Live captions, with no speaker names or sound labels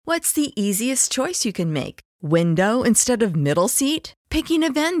What's the easiest choice you can make? Window instead of middle seat? Picking a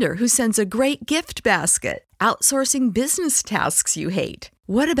vendor who sends a great gift basket? Outsourcing business tasks you hate?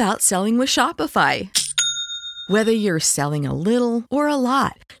 What about selling with Shopify? Whether you're selling a little or a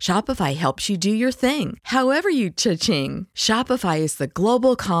lot, Shopify helps you do your thing, however you cha-ching. Shopify is the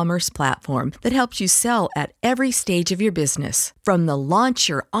global commerce platform that helps you sell at every stage of your business. From the launch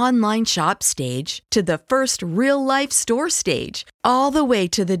your online shop stage to the first real-life store stage, all the way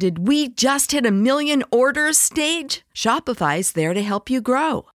to the did we just hit a million orders stage. Shopify's there to help you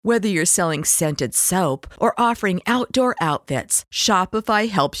grow. Whether you're selling scented soap or offering outdoor outfits, Shopify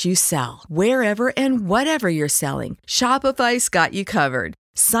helps you sell. Wherever and whatever you're selling, Shopify's got you covered.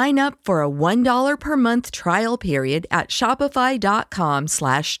 Sign up for a $1 per month trial period at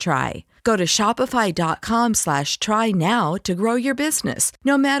shopify.com/try. Go to shopify.com/try now to grow your business,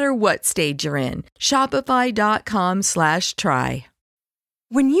 no matter what stage you're in. Shopify.com/try.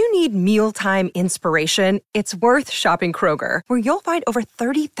 When you need mealtime inspiration, it's worth shopping Kroger, where you'll find over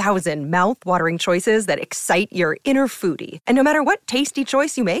 30,000 mouth-watering choices that excite your inner foodie. And no matter what tasty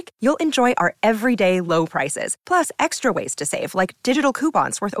choice you make, you'll enjoy our everyday low prices, plus extra ways to save, like digital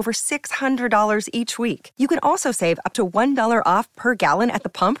coupons worth over $600 each week. You can also save up to $1 off per gallon at the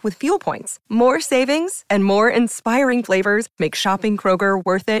pump with fuel points. More savings and more inspiring flavors make shopping Kroger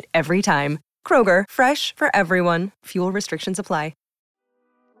worth it every time. Kroger, fresh for everyone. Fuel restrictions apply.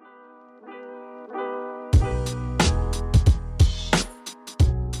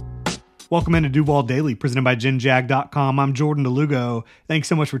 Welcome into Duval Daily, presented by GenJag.com. I'm Jordan DeLugo. Thanks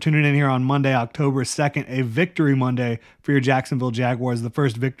so much for tuning in here on Monday, October 2nd, a victory Monday for your Jacksonville Jaguars. The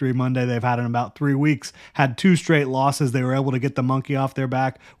first victory Monday they've had in about 3 weeks. Had 2 straight losses. They were able to get the monkey off their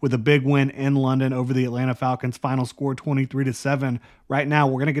back with a big win in London over the Atlanta Falcons. Final score 23-7. Right now,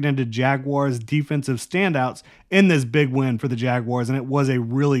 we're going to get into Jaguars defensive standouts in this big win for the Jaguars, and it was a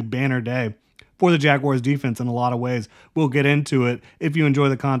really banner day for the Jaguars defense in a lot of ways. We'll get into it. If you enjoy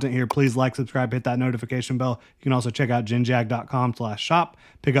the content here, please like, subscribe, hit that notification bell. You can also check out genjag.com/shop,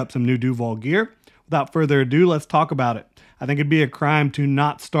 pick up some new Duval gear. Without further ado, let's talk about it. I think it'd be a crime to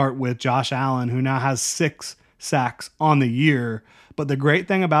not start with Josh Allen, who now has 6 sacks on the year. But the great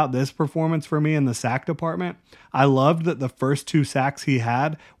thing about this performance for me in the sack department, I loved that the first 2 sacks he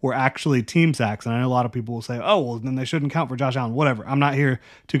had were actually team sacks. And I know a lot of people will say, oh, well, then they shouldn't count for Josh Allen. Whatever. I'm not here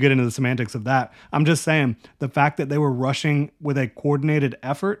to get into the semantics of that. I'm just saying the fact that they were rushing with a coordinated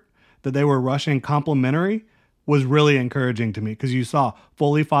effort, that they were rushing complementary, was really encouraging to me, because you saw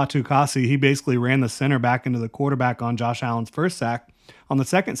Foley Fatukasi, he basically ran the center back into the quarterback on Josh Allen's first sack. On the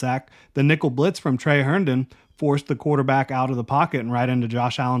second sack, the nickel blitz from Trey Herndon forced the quarterback out of the pocket and right into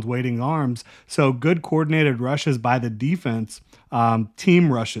Josh Allen's waiting arms. So good coordinated rushes by the defense,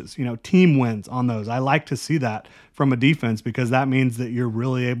 team rushes, team wins on those. I like to see that from a defense, because that means that you're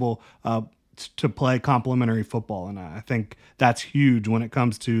really able to play complementary football. And I think that's huge when it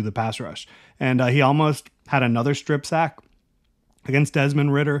comes to the pass rush. And he almost had another strip sack against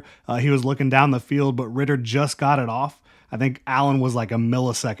Desmond Ridder. He was looking down the field, but Ridder just got it off. I think Allen was like a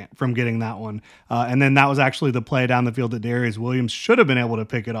millisecond from getting that one. And then that was actually the play down the field that Darius Williams should have been able to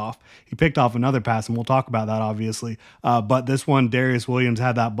pick it off. He picked off another pass, and we'll talk about that, obviously. But this one, Darius Williams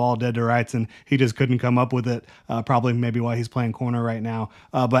had that ball dead to rights, and he just couldn't come up with it. Probably maybe why he's playing corner right now.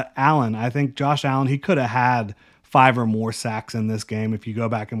 But Allen, I think Josh Allen, he could have had 5 or more sacks in this game. If you go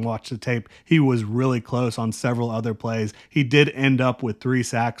back and watch the tape, he was really close on several other plays. He did end up with 3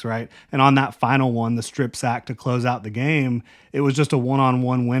 sacks, right? And on that final one, the strip sack to close out the game, it was just a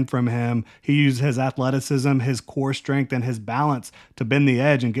one-on-one win from him. He used his athleticism, his core strength, and his balance to bend the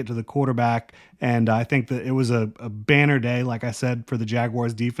edge and get to the quarterback. And I think that it was a banner day, like I said, for the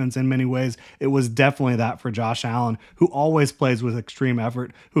Jaguars defense in many ways. It was definitely that for Josh Allen, who always plays with extreme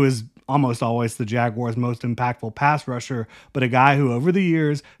effort, who is almost always the Jaguars' most impactful pass rusher, but a guy who over the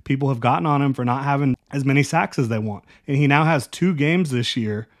years, people have gotten on him for not having as many sacks as they want. And he now has 2 games this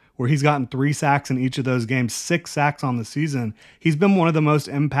year where he's gotten 3 sacks in each of those games, 6 sacks on the season. He's been one of the most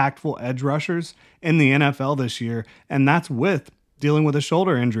impactful edge rushers in the NFL this year, and that's with dealing with a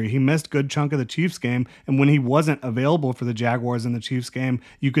shoulder injury. He missed a good chunk of the Chiefs game, and when he wasn't available for the Jaguars in the Chiefs game,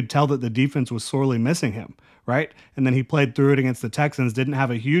 you could tell that the defense was sorely missing him, right? And then he played through it against the Texans, didn't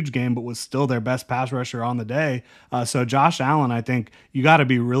have a huge game, but was still their best pass rusher on the day. So Josh Allen, I think you got to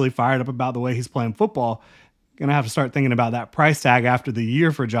be really fired up about the way he's playing football. Going to have to start thinking about that price tag after the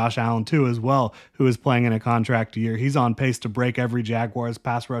year for Josh Allen too as well, who is playing in a contract year. He's on pace to break every Jaguars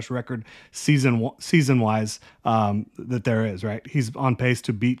pass rush record season-wise that there is, right? He's on pace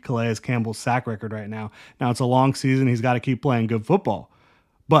to beat Calais Campbell's sack record right now. Now, it's a long season. He's got to keep playing good football.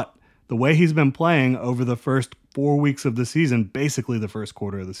 But the way he's been playing over the first 4 weeks of the seaon, basically the first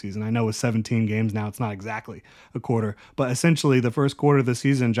quarter of the season. I know with 17 games now, it's not exactly a quarter, but essentially the first quarter of the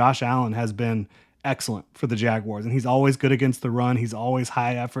season, Josh Allen has been excellent for the Jaguars, and he's always good against the run. He's always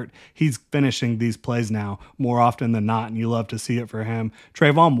high effort. He's finishing these plays now more often than not, and you love to see it for him.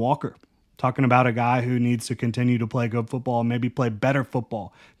 Trayvon Walker, talking about a guy who needs to continue to play good football, maybe play better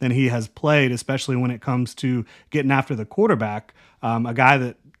football than he has played, especially when it comes to getting after the quarterback. A guy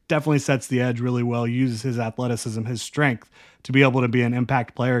that definitely sets the edge really well, uses his athleticism, his strength to be able to be an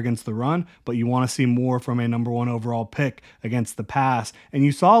impact player against the run, but you want to see more from a number 1 overall pick against the pass. And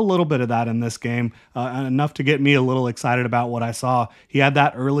you saw a little bit of that in this game, enough to get me a little excited about what I saw. He had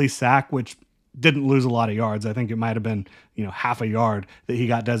that early sack, which didn't lose a lot of yards. I think it might have been, half a yard that he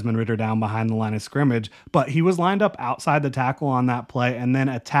got Desmond Ridder down behind the line of scrimmage, but he was lined up outside the tackle on that play and then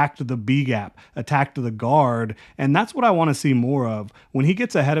attacked the B gap, attacked the guard. And that's what I want to see more of. When he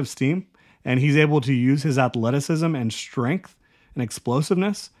gets ahead of steam and he's able to use his athleticism and strength and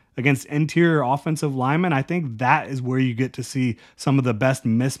explosiveness against interior offensive linemen, I think that is where you get to see some of the best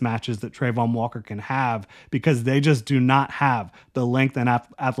mismatches that Trayvon Walker can have, because they just do not have the length and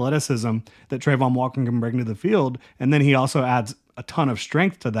athleticism that Trayvon Walker can bring to the field. And then he also adds a ton of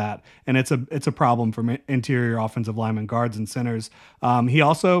strength to that, and it's a problem for interior offensive linemen, guards and centers.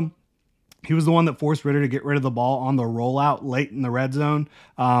 He was the one that forced Ridder to get rid of the ball on the rollout late in the red zone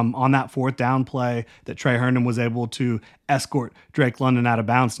on that 4th down play that Trey Herndon was able to escort Drake London out of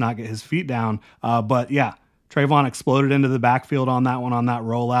bounds, not get his feet down. But yeah, Trayvon exploded into the backfield on that one, on that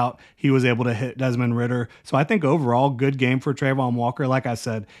rollout. He was able to hit Desmond Ridder. So I think overall, good game for Trayvon Walker. Like I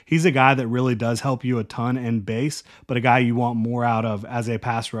said, he's a guy that really does help you a ton in base, but a guy you want more out of as a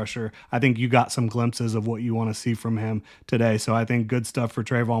pass rusher. I think you got some glimpses of what you want to see from him today. So I think good stuff for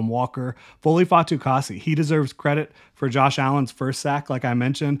Trayvon Walker. Foley Fatukasi, he deserves credit for Josh Allen's first sack. Like I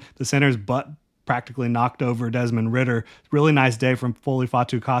mentioned, the center's butt practically knocked over Desmond Ridder. Really nice day from Foley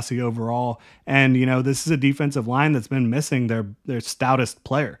Fatukasi overall. And, this is a defensive line that's been missing their stoutest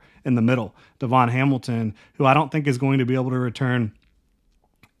player in the middle, Devon Hamilton, who I don't think is going to be able to return.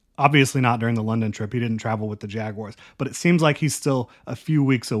 Obviously not during the London trip. He didn't travel with the Jaguars, but it seems like he's still a few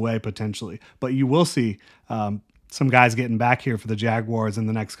weeks away potentially. But you will see some guys getting back here for the Jaguars in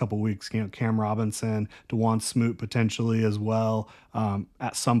the next couple of weeks. Cam Robinson, DeJuan Smoot potentially as well.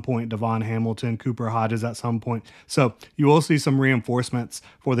 At some point, Devon Hamilton, Cooper Hodges at some point. So you will see some reinforcements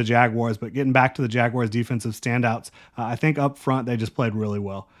for the Jaguars. But getting back to the Jaguars' defensive standouts, I think up front they just played really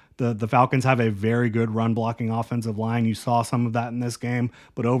well. The Falcons have a very good run-blocking offensive line. You saw some of that in this game,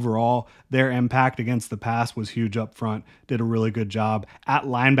 but overall, their impact against the pass was huge up front. Did a really good job. At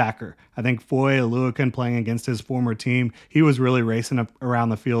linebacker, I think Foye Oluokun, playing against his former team, he was really racing up around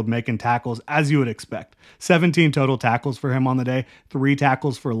the field, making tackles, as you would expect. 17 total tackles for him on the day, 3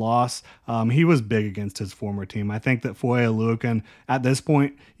 tackles for loss. He was big against his former team. I think that Foye Oluokun, at this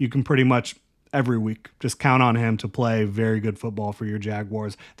point, you can pretty much every week just count on him to play very good football for your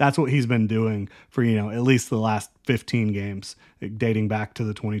Jaguars. That's what he's been doing for, at least the last 15 games, dating back to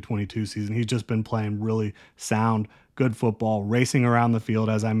the 2022 season. He's just been playing really sound, good football, racing around the field,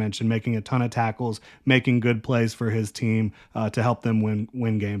 as I mentioned, making a ton of tackles, making good plays for his team to help them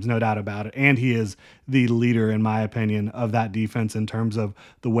win games, no doubt about it. And he is the leader, in my opinion, of that defense in terms of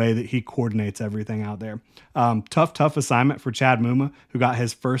the way that he coordinates everything out there. Tough assignment for Chad Muma, who got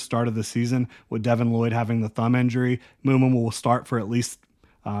his first start of the season with Devin Lloyd having the thumb injury. Muma will start for at least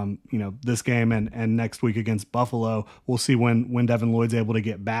this game and next week against Buffalo. We'll see when Devin Lloyd's able to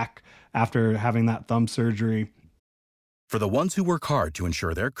get back after having that thumb surgery. For the ones who work hard to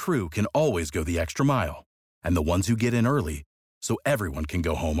ensure their crew can always go the extra mile, and the ones who get in early so everyone can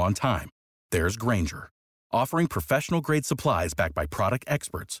go home on time, there's Grainger, offering professional-grade supplies backed by product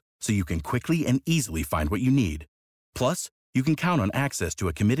experts so you can quickly and easily find what you need. Plus, you can count on access to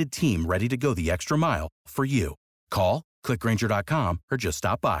a committed team ready to go the extra mile for you. Call, click Grainger.com, or just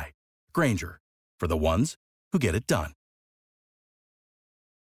stop by. Grainger, for the ones who get it done.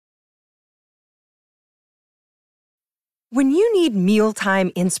 When you need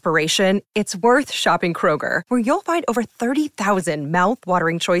mealtime inspiration, it's worth shopping Kroger, where you'll find over 30,000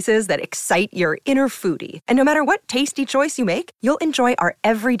 mouth-watering choices that excite your inner foodie. And no matter what tasty choice you make, you'll enjoy our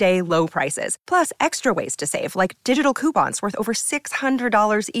everyday low prices, plus extra ways to save, like digital coupons worth over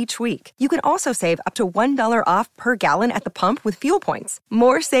 $600 each week. You can also save up to $1 off per gallon at the pump with fuel points.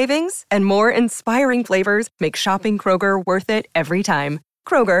 More savings and more inspiring flavors make shopping Kroger worth it every time.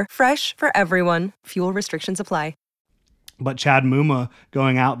 Kroger, fresh for everyone. Fuel restrictions apply. But Chad Muma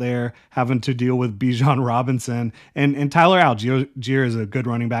going out there, having to deal with Bijan Robinson, and Tyler Algier is a good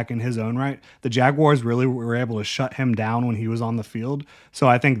running back in his own right. The Jaguars really were able to shut him down when he was on the field. So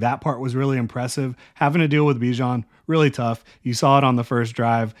I think that part was really impressive. Having to deal with Bijan, really tough. You saw it on the first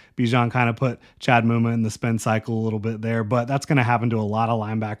drive. Bijan kind of put Chad Muma in the spin cycle a little bit there, but that's going to happen to a lot of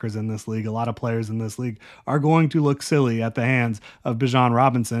linebackers in this league. A lot of players in this league are going to look silly at the hands of Bijan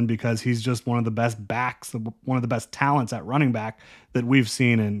Robinson because he's just one of the best backs, one of the best talents at running back that we've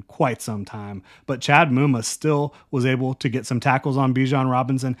seen in quite some time. But Chad Muma still was able to get some tackles on Bijan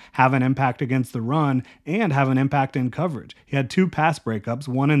Robinson, have an impact against the run, and have an impact in coverage. He had 2 pass breakups,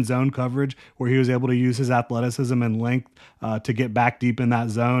 one in zone coverage where he was able to use his athleticism and length to get back deep in that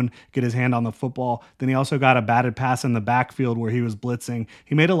zone, get his hand on the football. Then he also got a batted pass in the backfield where he was blitzing.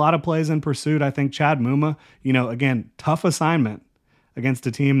 He made a lot of plays in pursuit. I think Chad Muma, again, tough assignment against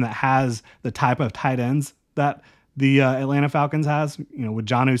a team that has the type of tight ends that the Atlanta Falcons has, with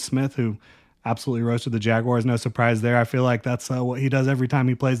Jonnu Smith, who absolutely roasted the Jaguars. No surprise there. I feel like that's what he does every time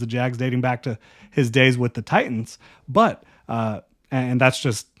he plays the Jags, dating back to his days with the Titans. But, and that's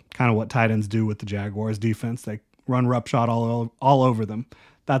just kind of what tight ends do with the Jaguars defense. They run roughshod all over them.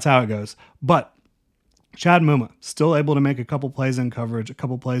 That's how it goes. But Chad Muma still able to make a couple plays in coverage, a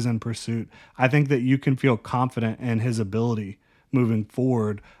couple plays in pursuit. I think that you can feel confident in his ability moving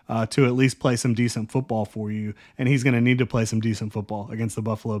forward to at least play some decent football for you. And he's going to need to play some decent football against the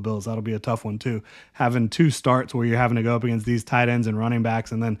Buffalo Bills. That'll be a tough one too. Having 2 starts where you're having to go up against these tight ends and running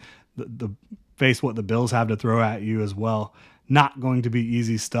backs and then the face what the Bills have to throw at you as well. Not going to be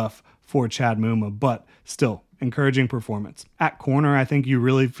easy stuff for Chad Muma, but still encouraging performance. At corner, I think you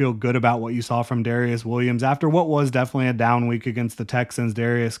really feel good about what you saw from Darius Williams. After what was definitely a down week against the Texans,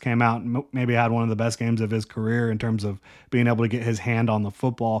 Darius came out and maybe had one of the best games of his career in terms of being able to get his hand on the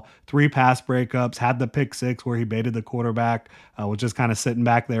football. 3 pass breakups, had the pick 6 where he baited the quarterback, was just kind of sitting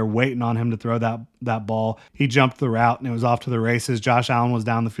back there waiting on him to throw that ball. He jumped the route and it was off to the races. Josh Allen was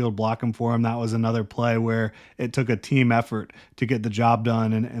down the field blocking for him. That was another play where it took a team effort to get the job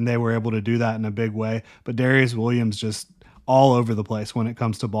done, and they were able to do that in a big way. But Darius Williams just all over the place when it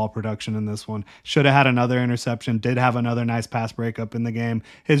comes to ball production in this one. Should have had another interception, did have another nice pass breakup in the game.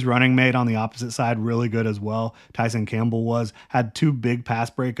 His running mate on the opposite side, really good as well. Tyson Campbell had 2 big pass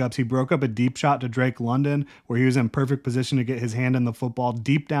breakups. He broke up a deep shot to Drake London where he was in perfect position to get his hand in the football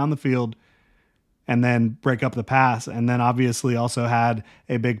deep down the field and then break up the pass. And then obviously also had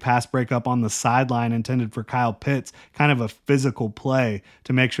a big pass breakup on the sideline intended for Kyle Pitts, kind of a physical play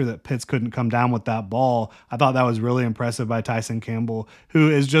to make sure that Pitts couldn't come down with that ball. I thought that was really impressive by Tyson Campbell, who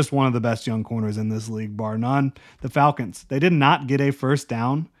is just one of the best young corners in this league, bar none. The Falcons, they did not get a first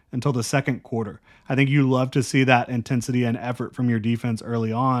down until the second quarter. I think you love to see that intensity and effort from your defense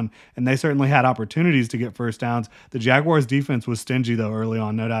early on, and they certainly had opportunities to get first downs. The Jaguars defense was stingy though early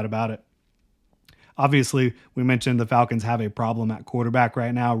on, no doubt about it. Obviously, we mentioned the Falcons have a problem at quarterback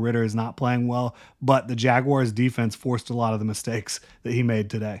right now. Ritter is not playing well, but the Jaguars defense forced a lot of the mistakes that he made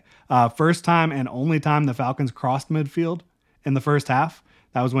today. First time and only time the Falcons crossed midfield in the first half.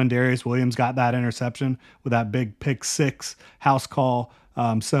 That was when Darius Williams got that interception with that big pick 6 house call.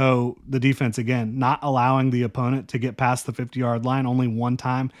 So the defense, again, not allowing the opponent to get past the 50-yard line only one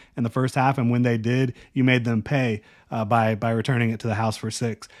time in the first half. And when they did, you made them pay by returning it to the house for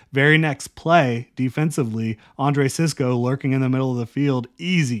 6. Very next play, defensively, Andre Sisco lurking in the middle of the field.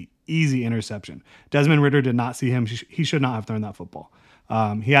 Easy interception. Desmond Ridder did not see him. He should not have thrown that football.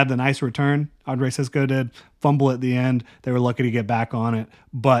 He had the nice return. Andre Sisco did. Fumble at the end. They were lucky to get back on it.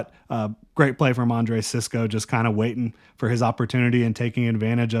 But great play from Andre Sisco, just kind of waiting for his opportunity and taking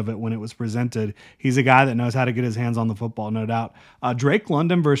advantage of it when it was presented. He's a guy that knows how to get his hands on the football, no doubt. Drake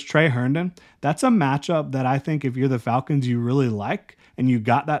London versus Trey Herndon. That's a matchup that I think if you're the Falcons, you really like. And you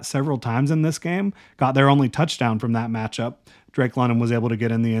got that several times in this game. Got their only touchdown from that matchup. Drake London was able to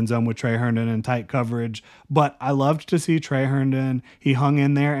get in the end zone with Trey Herndon in tight coverage. But I loved to see Trey Herndon. He hung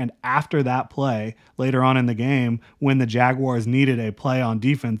in there, and after that play, later on in the game, when the Jaguars needed a play on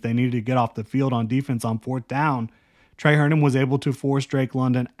defense, they needed to get off the field on defense on 4th down, Trey Herndon was able to force Drake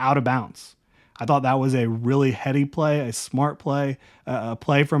London out of bounds. I thought that was a really heady play, a smart play, a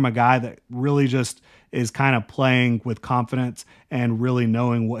play from a guy that really just is kind of playing with confidence and really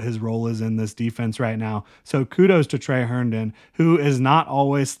knowing what his role is in this defense right now. So kudos to Trey Herndon, who is not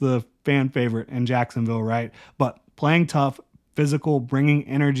always the fan favorite in Jacksonville, right? But playing tough, physical, bringing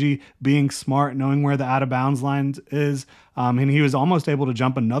energy, being smart, knowing where the out of bounds line is. And he was almost able to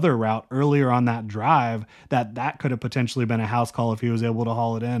jump another route earlier on that drive that could have potentially been a house call if he was able to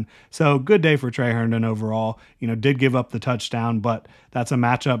haul it in. So good day for Trey Herndon overall. Did give up the touchdown, but that's a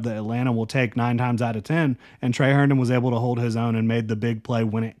matchup that Atlanta will take 9 times out of 10. And Trey Herndon was able to hold his own and made the big play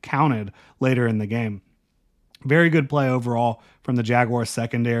when it counted later in the game. Very good play overall from the Jaguars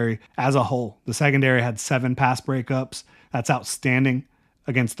secondary as a whole. The secondary had 7 pass breakups. That's outstanding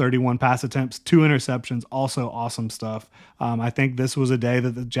against 31 pass attempts, 2 interceptions, also awesome stuff. I think this was a day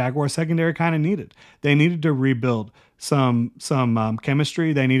that the Jaguars secondary kind of needed. They needed to rebuild some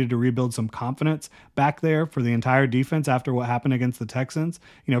chemistry. They needed to rebuild some confidence back there for the entire defense after what happened against the Texans,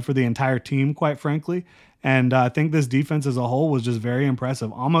 for the entire team, quite frankly. And I think this defense as a whole was just very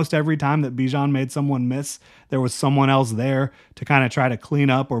impressive. Almost every time that Bijan made someone miss, there was someone else there to kind of try to clean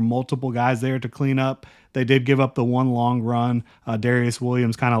up, or multiple guys there to clean up. They did give up the one long run. Darius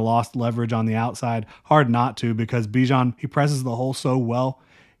Williams kind of lost leverage on the outside. Hard not to, because Bijan, he presses the hole so well.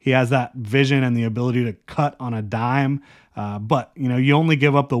 He has that vision and the ability to cut on a dime. But you only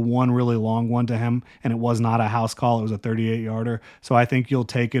give up the one really long one to him, and it was not a house call. It was a 38-yarder. So I think you'll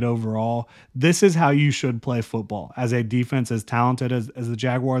take it overall. This is how you should play football as a defense as talented as the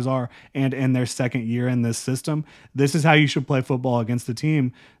Jaguars are, and in their second year in this system. This is how you should play football against a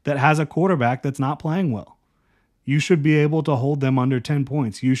team that has a quarterback that's not playing well. You should be able to hold them under 10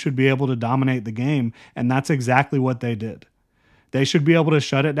 points. You should be able to dominate the game, and that's exactly what they did. They should be able to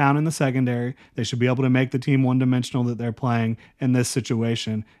shut it down in the secondary. They should be able to make the team one-dimensional that they're playing in this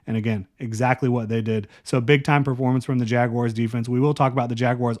situation. And again, exactly what they did. So big-time performance from the Jaguars defense. We will talk about the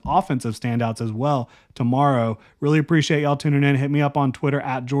Jaguars offensive standouts as well tomorrow. Really appreciate y'all tuning in. Hit me up on Twitter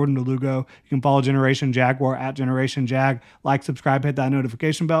at Jordan DeLugo. You can follow Generation Jaguar at Generation Jag. Like, subscribe, hit that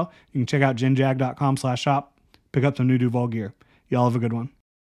notification bell. You can check out genjag.com/shop. Pick up some new Duval gear. Y'all have a good one.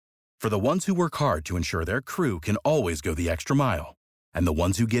 For the ones who work hard to ensure their crew can always go the extra mile, and the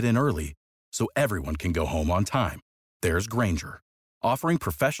ones who get in early so everyone can go home on time, there's Grainger, offering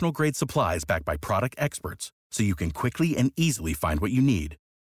professional-grade supplies backed by product experts so you can quickly and easily find what you need.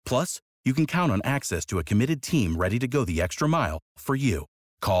 Plus, you can count on access to a committed team ready to go the extra mile for you.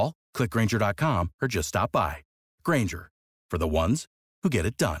 Call, click Grainger.com, or just stop by. Grainger, for the ones who get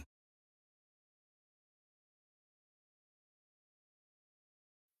it done.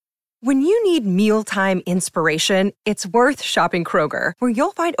 When you need mealtime inspiration, it's worth shopping Kroger, where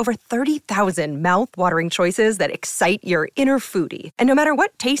you'll find over 30,000 mouth-watering choices that excite your inner foodie. And no matter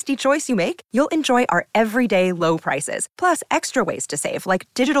what tasty choice you make, you'll enjoy our everyday low prices, plus extra ways to save, like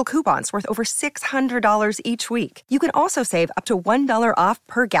digital coupons worth over $600 each week. You can also save up to $1 off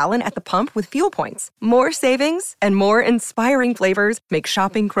per gallon at the pump with fuel points. More savings and more inspiring flavors make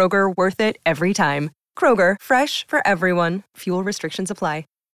shopping Kroger worth it every time. Kroger, fresh for everyone. Fuel restrictions apply.